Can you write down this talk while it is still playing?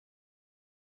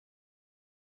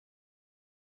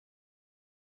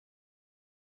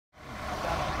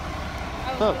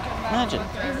Look, imagine,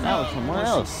 now it's somewhere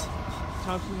else.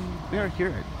 We are here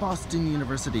at Boston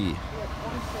University.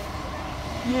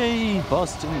 Yay,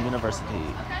 Boston University.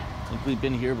 I think we've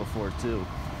been here before too.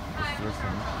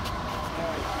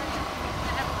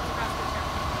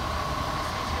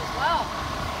 Wow.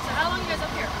 So how long are you guys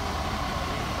up here?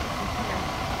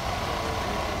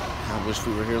 I wish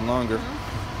we were here longer.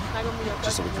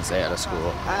 Just so we can stay out of school.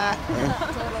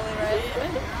 Totally right.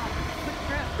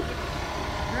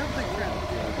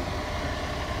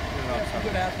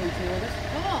 Good athletes here with us.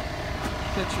 Cool.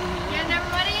 Picture here. Getting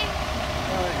everybody?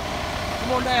 All right.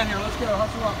 Come on down here. Let's go.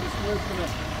 Hustle up. Let's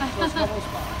go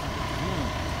spot.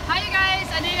 Hi, you guys.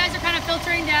 I know you guys are kind of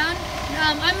filtering down.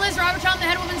 I'm Liz Roberts. I'm the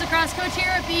head women's lacrosse coach here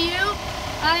at BU.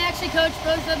 I actually coach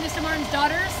both of Mr. Martin's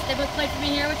daughters. They both play for me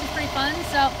here, which is pretty fun.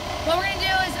 So what we're going to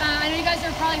do is, I know you guys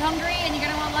are probably hungry and you're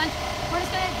going to want lunch. We're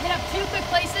just going to hit up 2 quick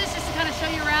places just to kind of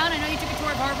show you around. I know you took a tour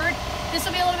of Harvard. This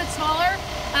will be a little bit smaller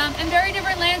and very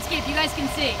different landscape you guys can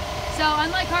see. So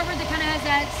unlike Harvard that kind of has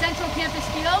that central campus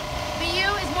feel, BU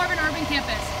is more of an urban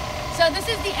campus. So this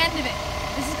is the end of it.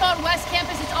 This is called West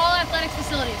Campus. It's all athletics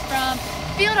facilities, from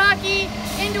field hockey,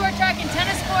 indoor track and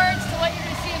tennis courts, to what you're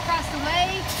going to see across the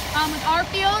way with our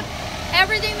field.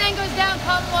 Everything then goes down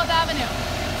Commonwealth Avenue.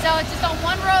 So it's just on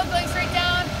one road going straight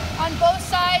down on both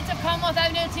sides of Commonwealth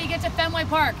Avenue until you get to Fenway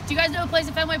Park. Do you guys know who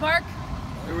plays at Fenway Park?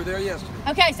 We were there yesterday.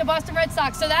 Okay, so Boston Red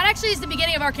Sox. So that actually is the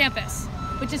beginning of our campus,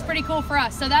 which is pretty cool for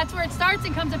us. So that's where it starts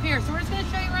and comes up here. So we're just going to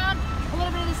show you around a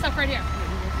little bit of this stuff right here.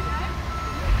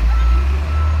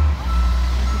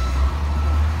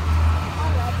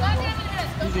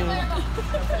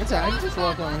 It's alright, you just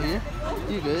walk on here.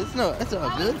 You good? It's all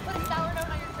good.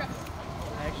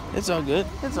 It's all good.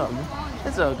 It's all good.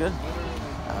 It's all good.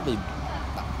 I'll be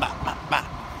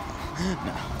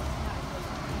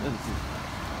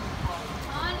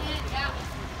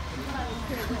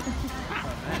No.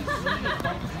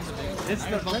 It's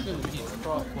the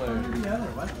cross player.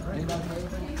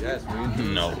 Yes, we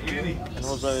No.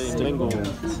 CharmersxBingel.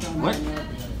 What?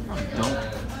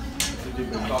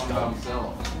 talk about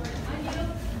himself.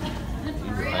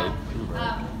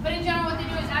 But in general, what they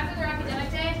do is after their academic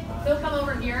day, they'll come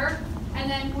over here, and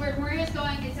then where Maria's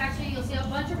going, it's actually, you'll see a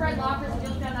bunch of red lockers as you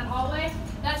look down that hallway.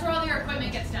 That's where all their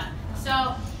equipment gets done.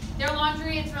 So their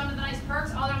laundry, it's run with the nice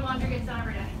perks, all their laundry gets done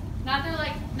every day. Not their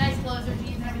like nice clothes or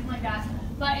jeans and everything like that,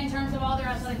 but in terms of all their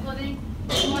athletic clothing,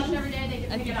 they wash it every day, they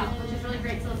can pick it up, which is really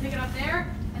great. So they'll pick it up there,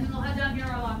 and then they'll head down here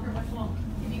to our locker, which will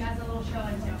give you guys a little show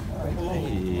into.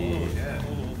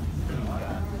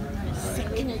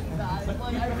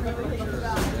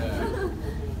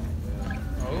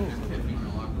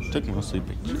 Took mostly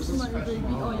pictures. Oh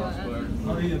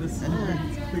yeah, this is look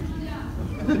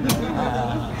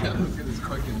at this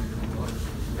quick in there.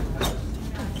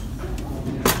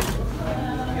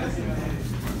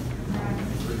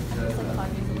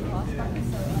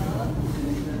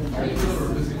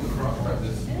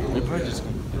 We probably just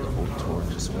did the whole tour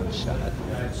just one shot.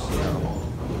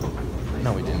 No,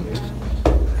 we didn't.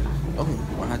 Oh,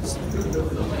 what?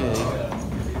 Okay.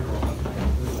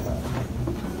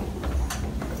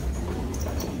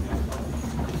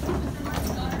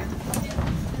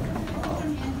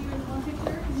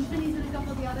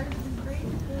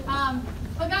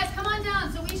 But guys, come on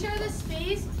down. So we share this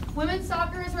space. Women's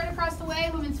soccer is right across the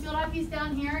way. Women's field hockey is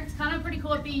down here. It's kind of pretty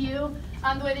cool at BU,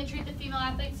 the way they treat the female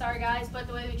athletes. Sorry guys, but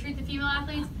the way they treat the female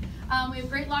athletes. We have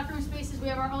great locker room spaces. We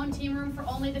have our own team room for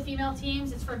only the female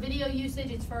teams. It's for video usage.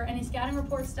 It's for any scouting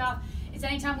report stuff. It's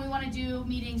anytime we want to do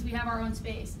meetings, we have our own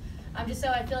space. Just so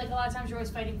I feel like a lot of times you're always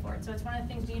fighting for it. So it's one of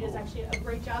the things BU does actually a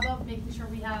great job of, making sure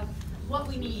we have what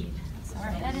we need. All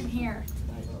right, and in here.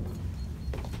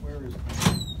 Where is it?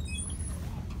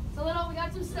 So we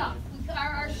got some stuff.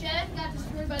 Our shed got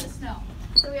destroyed by the snow.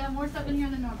 So we have more stuff in here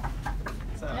than normal.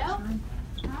 Hello?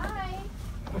 Hi.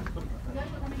 You guys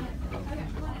are coming in. Okay,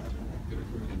 come on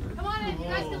in. Come on in. You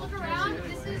guys can look around.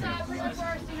 This is pretty much where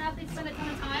our student athletes spend a ton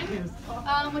of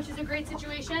time, which is a great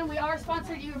situation. We are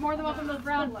sponsored. You're more than welcome to look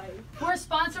around. We're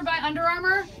sponsored by Under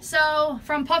Armour. So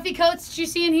from puffy coats that you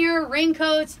see in here,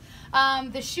 raincoats,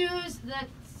 the shoes, the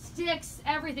sticks,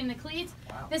 everything, the cleats.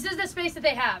 Wow. This is the space that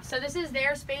they have. So this is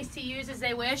their space to use as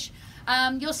they wish.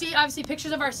 You'll see obviously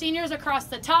pictures of our seniors across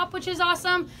the top, which is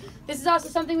awesome. This is also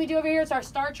something we do over here. It's our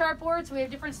star chart board. So we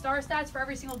have different star stats for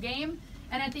every single game.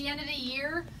 And at the end of the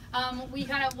year,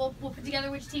 we'll put together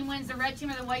which team wins, the red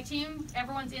team or the white team.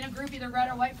 Everyone's in a group, either red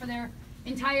or white, for their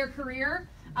entire career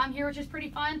here, which is pretty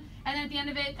fun. And then at the end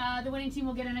of it, the winning team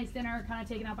will get a nice dinner kind of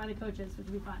taken out by the coaches, which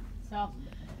will be fun. So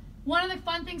one of the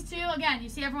fun things too, again, you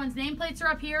see everyone's nameplates are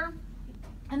up here.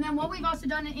 And then what we've also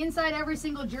done inside every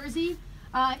single jersey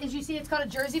is you see it's called a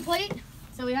jersey plate.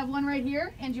 So So we have one right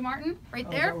here, Angie Martin, right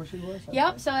there. Is that where she was?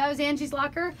 Yep, so that was Angie's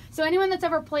locker. So anyone that's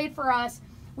ever played for us,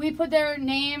 we put their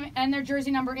name and their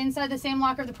jersey number inside the same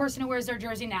locker of the person who wears their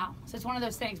jersey now. So it's one of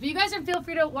those things. But you guys feel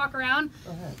free to walk around.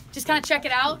 Just kind of check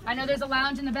it out. I know there's a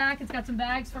lounge in the back. It's got some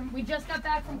bags. We just got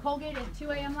back from Colgate at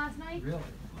 2 a.m. last night. Really?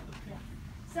 Yeah.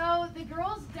 So the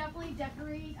girls definitely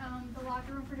decorate the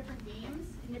locker room for different games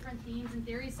and different themes and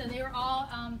theories. So they were all,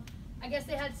 I guess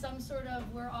they had some sort of,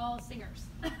 we're all singers.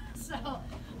 So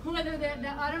whether they,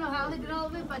 I don't know how they did all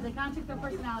of it, but they kind of took their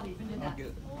personalities and did that.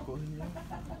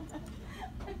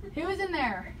 Who was in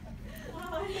there?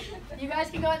 You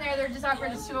guys can go in there. They're just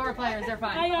awkward. It's 2 of our players. They're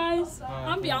fine. Hi guys,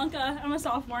 I'm Bianca. I'm a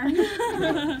sophomore.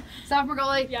 Sophomore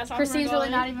goalie. Yeah, sophomore Christine's goalie. really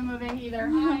not even moving either.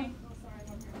 Hi.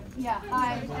 Yeah,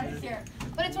 hi. That's here.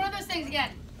 But it's one of those things,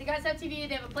 again, the guys have TV,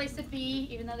 they have a place to be,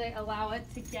 even though they allow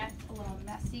it to get a little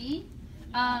messy.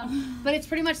 But it's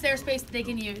pretty much their space that they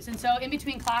can use. And so in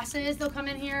between classes, they'll come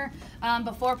in here.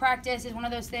 Before practice is one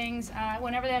of those things.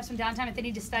 Whenever they have some downtime, if they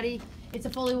need to study, it's a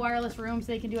fully wireless room, so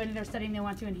they can do any of their studying they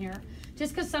want to in here.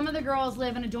 Just because some of the girls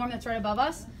live in a dorm that's right above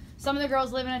us. Some of the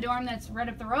girls live in a dorm that's right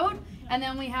up the road. And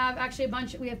then we have actually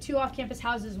we have 2 off-campus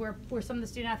houses where some of the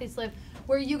student athletes live,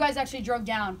 where you guys actually drove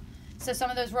down. So some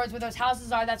of those roads where those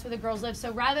houses are, that's where the girls live.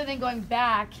 So rather than going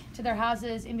back to their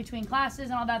houses in between classes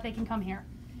and all that, they can come here.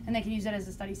 And they can use it as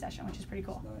a study session, which is pretty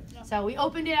cool. Nice. So we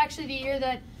opened it actually the year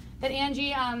that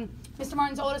Angie, Mr.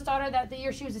 Martin's oldest daughter, that the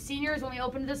year she was a senior is when we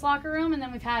opened this locker room, and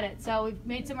then we've had it. So we've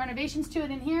made some renovations to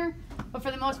it in here, but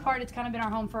for the most part, it's kind of been our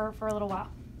home for a little while.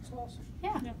 That's awesome.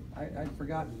 Yeah. I'd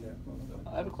forgotten that.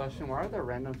 I have a question. Why are there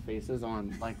random faces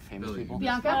on like famous people?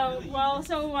 Bianca? Well,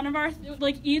 so one of our,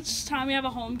 each time we have a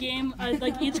home game,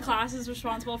 each class is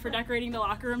responsible for decorating the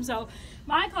locker room. So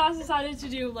my class decided to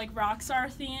do rock star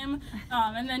theme,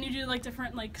 and then you do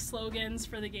different slogans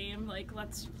for the game, like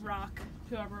let's rock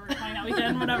whoever we're playing that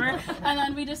weekend, whatever. And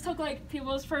then we just took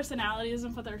people's personalities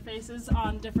and put their faces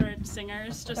on different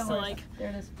singers, just to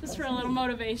just for a little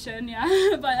motivation, yeah.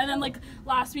 And then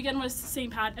last weekend was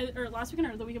last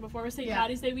weekend or the weekend before was St.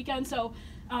 Patty's Day weekend, so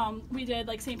we did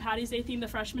St. Patty's Day theme. The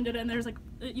freshmen did it, and there's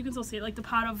you can still see it, the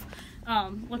pot of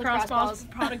lacrosse balls,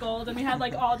 pot of gold, and we had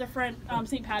all different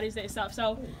St. Patty's Day stuff.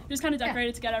 So we just kind of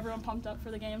decorated to get everyone pumped up for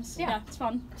the games. Yeah, it's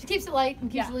fun. She keeps it light and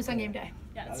keeps it loose on game day.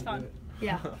 Yeah, it's fun.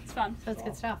 Yeah, it's fun. So it's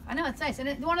good stuff. I know, it's nice.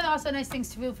 And one of the also nice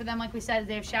things too for them, like we said, is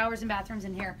they have showers and bathrooms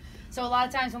in here. So a lot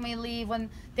of times when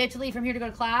they have to leave from here to go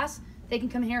to class, they can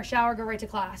come here, shower, go right to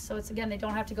class. So it's, again, they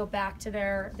don't have to go back to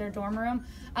their dorm room.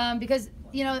 Because,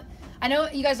 I know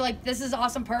you guys are like, this is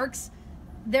awesome perks.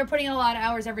 They're putting in a lot of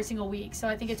hours every single week. So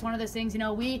I think it's one of those things,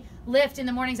 we lift in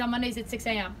the mornings on Mondays at 6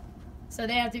 a.m. So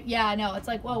they have to, I know, it's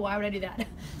whoa, why would I do that?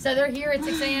 So they're here at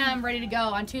 6 a.m. ready to go.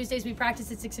 On Tuesdays, we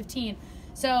practice at 6:15.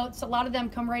 So a lot of them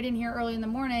come right in here early in the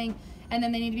morning, and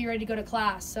then they need to be ready to go to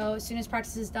class. So as soon as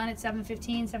practice is done at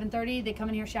 7:15, 7:30, they come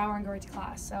in here, shower, and go right to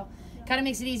class. So kind of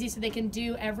makes it easy so they can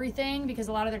do everything, because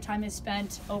a lot of their time is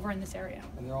spent over in this area.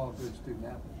 And they're all good student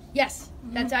athletes. Yes,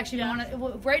 that's actually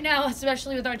right now,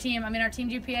 especially with our team. I mean, our team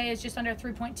GPA is just under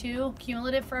 3.2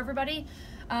 cumulative for everybody.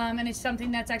 And it's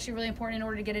something that's actually really important in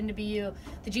order to get into BU.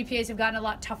 The GPAs have gotten a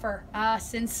lot tougher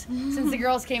since the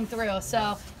girls came through.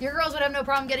 So your girls would have no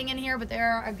problem getting in here, but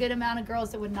there are a good amount of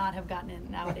girls that would not have gotten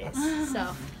in nowadays. So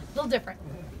a little different.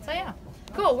 So yeah,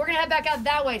 cool. We're gonna head back out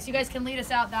that way, so you guys can lead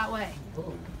us out that way.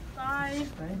 Bye.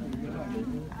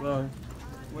 Well,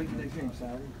 when did they change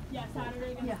Saturday? Yeah,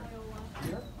 Saturday against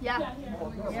Iowa. Yeah.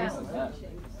 Yeah.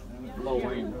 Lil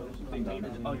Wayne.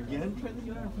 Again?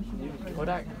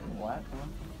 Kodak. What?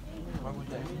 Why would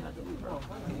they?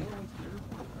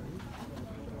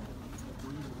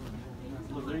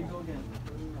 Well, there you go again.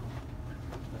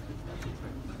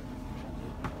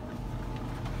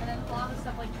 And then a lot of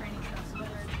stuff like training stuff, so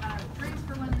whether it's drinks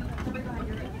for when you're behind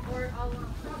your ring, or all the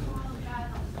guys,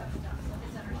 all the stuff. So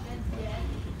it's our sheds dead.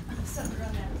 Something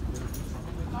around that.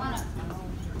 Come on up.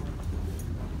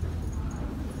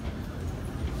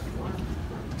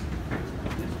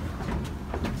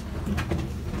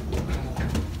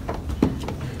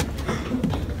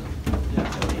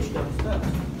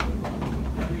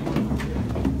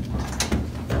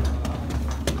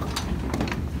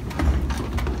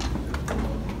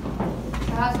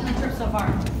 How's been the trip so far?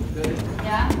 Good.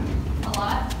 Yeah? A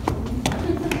lot?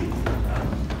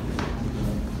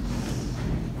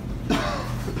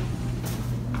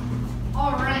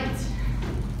 All right.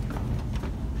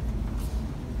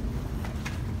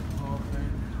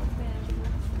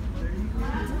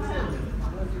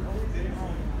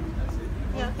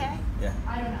 You okay? Yeah.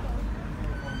 I don't know.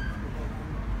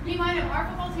 You might have. Our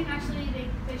football team actually,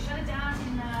 they shut it down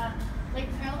in late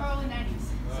early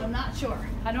 90s, so I'm not sure.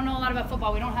 I don't know a lot about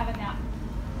football. We don't have it now.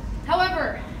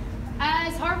 However,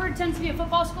 as Harvard tends to be a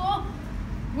football school,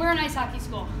 we're an ice hockey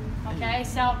school. Okay,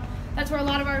 so that's where a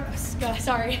lot of our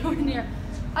we're near.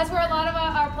 That's where a lot of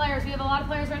our players. We have a lot of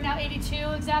players right now,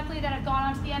 82 exactly, that have gone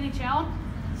on to the NHL.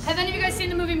 Have any of you guys seen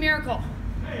the movie Miracle?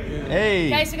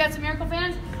 Hey. Okay, so we got some Miracle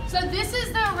fans. So this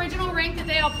is the original rink that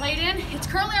they all played in. It's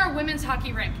currently our women's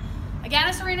hockey rink.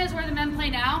 Agganis Arena is where the men play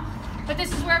now, but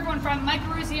this is where everyone from Mike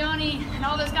Ruzioni and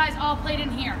all those guys all played in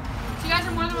here. So you guys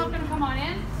are more than welcome to come on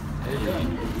in.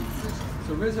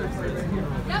 So Wizards right here.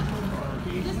 Yep.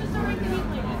 This is the rink that he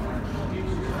played in.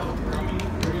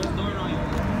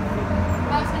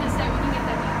 I was going to say, we can get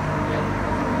that done.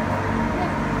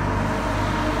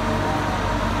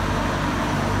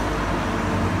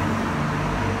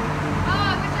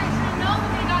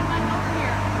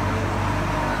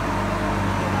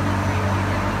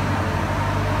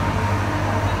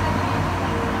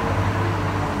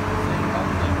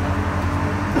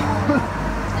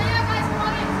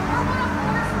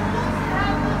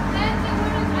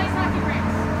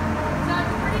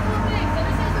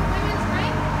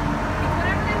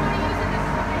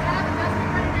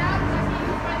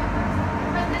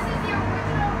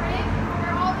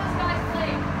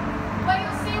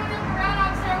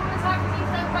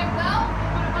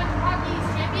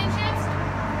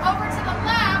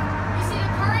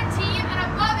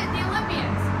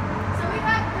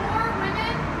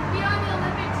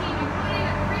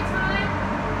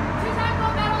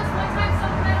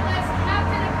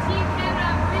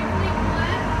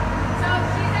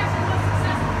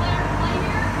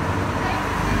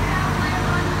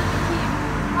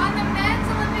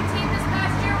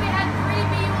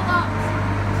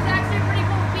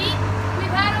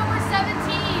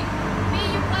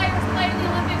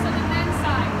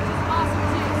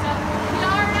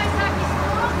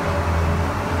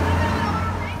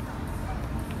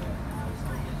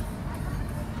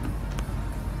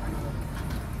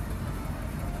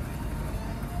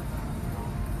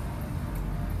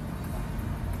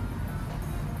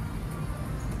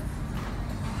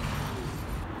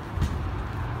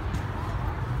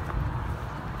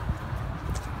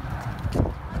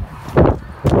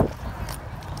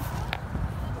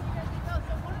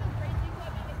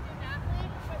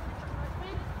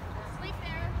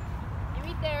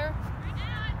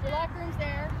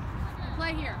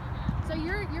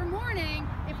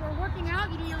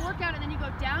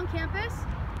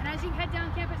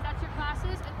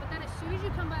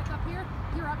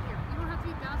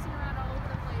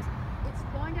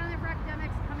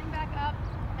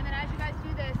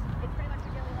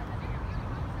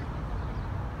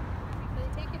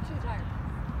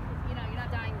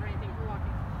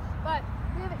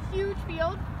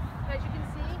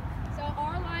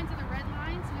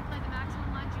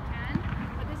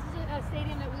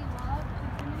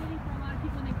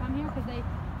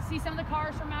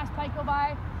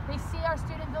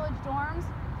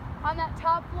 On that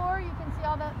top floor, you can see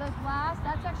all the glass.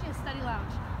 That's actually a study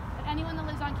lounge. And anyone that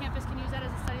lives on campus can use that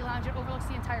as a study lounge. It overlooks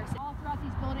the entire city. All throughout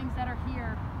these buildings that are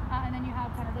here, and then you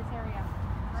have kind of this area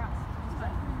for us.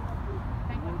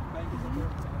 Thank you.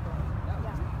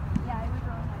 Yeah, it was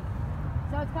really nice.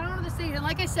 So it's kind of one of the things, and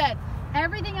like I said,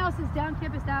 everything else is down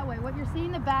campus that way. What you're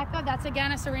seeing the back of, that's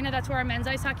Agganis Arena. That's where our men's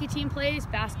ice hockey team plays.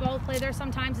 Basketball will play there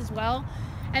sometimes as well.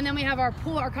 And then we have our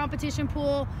pool, our competition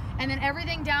pool, and then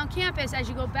everything down campus as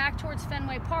you go back towards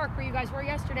Fenway Park, where you guys were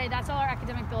yesterday, that's all our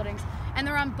academic buildings. And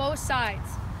they're on both sides.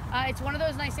 It's one of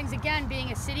those nice things, again,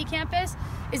 being a city campus,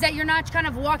 is that you're not kind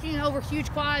of walking over huge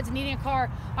quads and needing a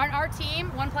car. On our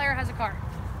team, one player has a car.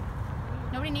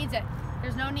 Nobody needs it.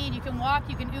 There's no need. You can walk,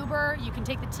 you can Uber, you can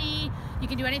take the T, you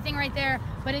can do anything right there.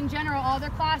 But in general, all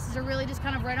their classes are really just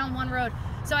kind of right on one road.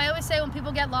 So I always say when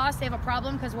people get lost, they have a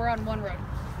problem because we're on one road.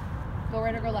 Go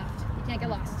right or go left. You can't get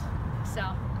lost. So,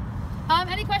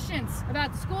 any questions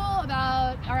about the school,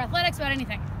 about our athletics, about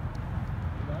anything?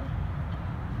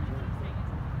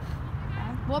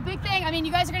 Well, big thing. I mean,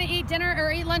 you guys are going to eat dinner or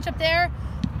eat lunch up there.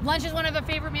 Lunch is one of the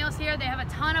favorite meals here. They have a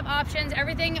ton of options.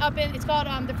 Everything up in, it's called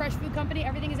the Fresh Food Company.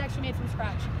 Everything is actually made from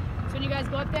scratch. So when you guys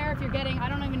go up there, if you're getting, I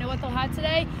don't even know what they'll have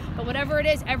today, but whatever it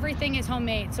is, everything is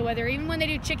homemade. So even when they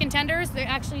do chicken tenders, they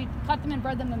actually cut them and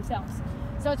bread them themselves.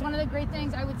 So it's one of the great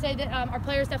things. I would say that our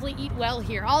players definitely eat well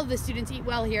here. All of the students eat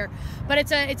well here. But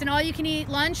it's an all-you-can-eat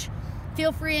lunch.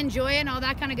 Feel free, enjoy it, and all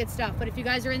that kind of good stuff. But if you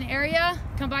guys are in the area,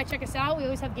 come by, check us out. We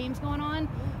always have games going on.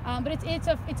 But it's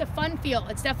a fun feel.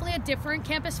 It's definitely a different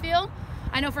campus feel.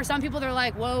 I know for some people they're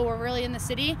like, whoa, we're really in the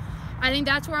city. I think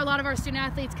that's where a lot of our student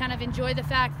athletes kind of enjoy the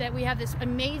fact that we have this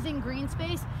amazing green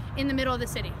space in the middle of the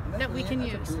city that we can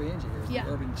use. That's what drew Angie here, is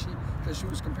the urban. Because she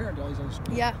was comparing to all these other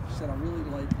schools. Yeah. She said, I really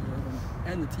like the urban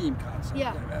and the team concept.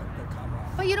 Yeah. The camaraderie.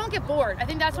 But you don't get bored. I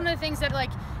think that's one of the things that, like,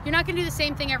 you're not going to do the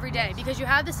same thing every day because you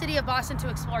have the city of Boston to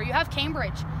explore. You have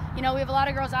Cambridge. You know, we have a lot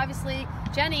of girls, obviously.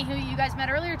 Jenny, who you guys met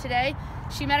earlier today,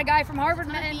 she met a guy from Harvard,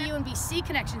 met BU and BC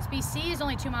connections. BC is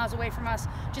only 2 miles away from us,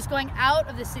 just going out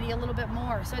of the city a little bit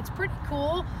more. So it's pretty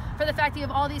cool for the fact that you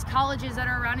have all these colleges that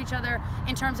are around each other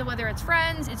in terms of whether it's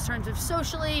friends, in terms of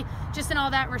socially, just in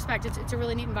all that respect. It's a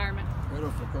really neat environment. Go to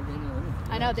a football game or anything.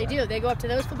 I know, they do. They go up to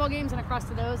those football games and across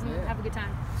to those and have a good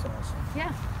time. That's awesome.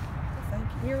 Yeah. Thank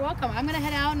you. You're welcome. I'm going to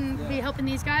head out and be helping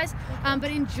these guys.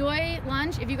 But enjoy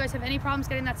lunch. If you guys have any problems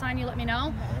getting that sign, you let me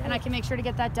know, and I can make sure to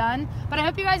get that done. But I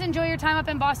hope you guys enjoy your time up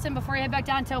in Boston before you head back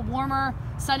down to warmer,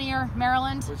 sunnier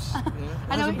Maryland. Which,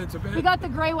 I know hasn't been so bad. we got the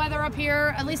gray weather up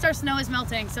here. At least our snow is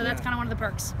melting, so that's kind of one of the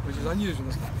perks. Which is unusual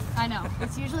this time. I know.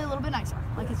 It's usually a little bit nicer.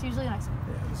 Like, it's usually nicer.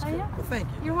 That's Oh, good. yeah. Well, thank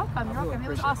you. You're welcome. You're welcome. It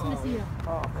was awesome to see you.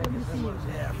 Oh, thank you so much.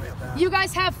 Yeah, fantastic. You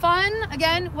guys have fun.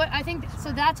 Again, what I think,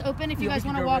 so that's open if you Yeah, guys we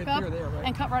want to can walk go up right there, right?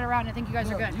 and cut right around. I think you guys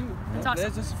are good. That's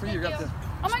awesome. This is for you. You got the,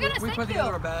 Oh my goodness, we thank put you.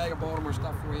 together a bag of Baltimore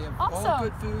stuff for you. Awesome. All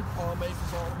good food, all made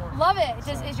from Baltimore. Love it.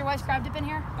 Is your wife's crab dip in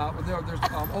here? Well, there's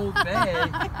Old Bay,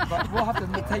 but we'll have to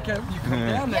take care of you. Come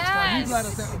down next time. You let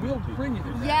us know. We'll bring you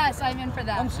there. Yes, I'm in for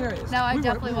that. I'm serious. No, I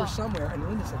definitely we were will. somewhere, and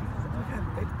Linda said,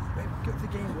 babe, go to the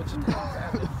game. We'll just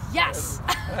take it. Yes.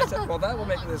 And I said, well, that will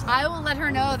make this. I will let her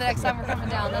know the next time we're coming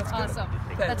down. That's awesome.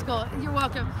 That's cool. You're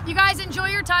welcome. You guys enjoy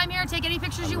your time here. Take any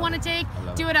pictures you want to take.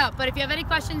 Do it up. But if you have any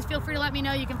questions, feel free to let me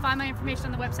know. You can find my information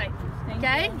on the website.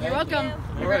 Okay? You're welcome.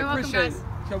 You're very welcome, appreciate guys. it.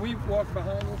 Shall we walk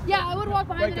behind you? Yeah, I would walk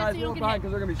behind Wait, it guys, so you don't walk get behind hit.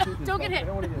 because they're going to be shooting. Don't get hit. I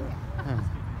don't want to get hit.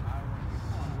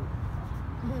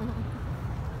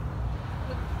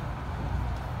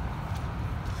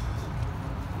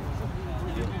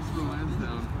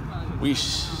 We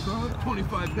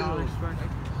 25 bills.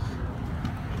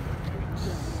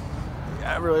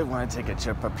 I really want to take a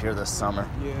trip up here this summer.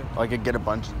 Yeah. Like get a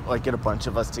bunch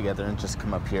of us together and just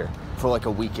come up here for like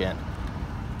a weekend,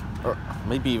 or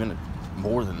maybe even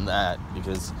more than that,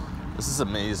 because this is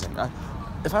amazing.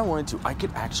 If I wanted to, I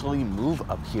could actually move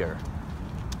up here.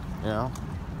 You know,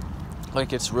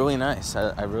 like it's really nice.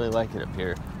 I really like it up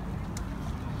here.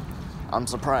 I'm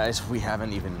surprised we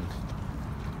haven't even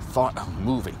thought of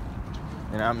moving.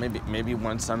 You know, maybe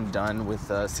once I'm done with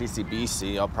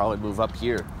CCBC, I'll probably move up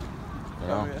here. You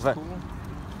know,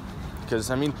 because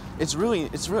I mean, it's a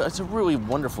really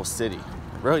wonderful city.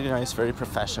 Really nice, very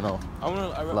professional. I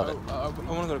Love it. I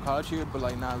want to go to college here, but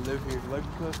like not live here. Like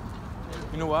because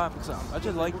you know why? Because I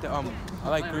just like the I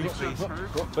like green space,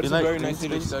 but it's a very nice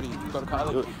city to study. You go to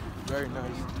college, very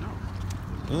nice.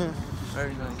 Yeah.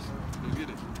 Very nice. You get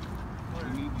it.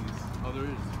 You need these. Oh, there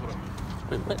is. Hold on.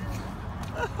 Wait, what?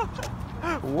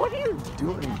 What are you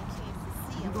doing?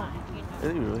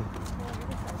 Is he really?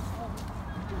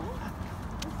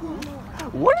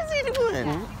 What is he doing?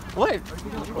 What?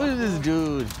 What is this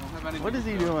dude? What is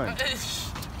he doing?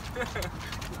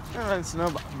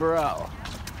 Bro.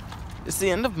 It's the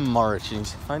end of March and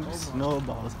he's finding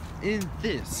snowballs in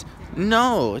this.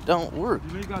 No, it don't work.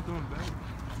 You know you got them back.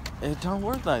 It don't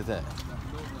work like that.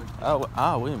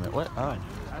 Oh, wait a minute. What? Oh.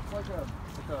 That's like a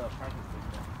practice thing.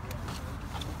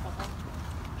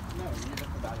 No, you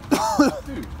just about it.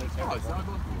 Dude, it's not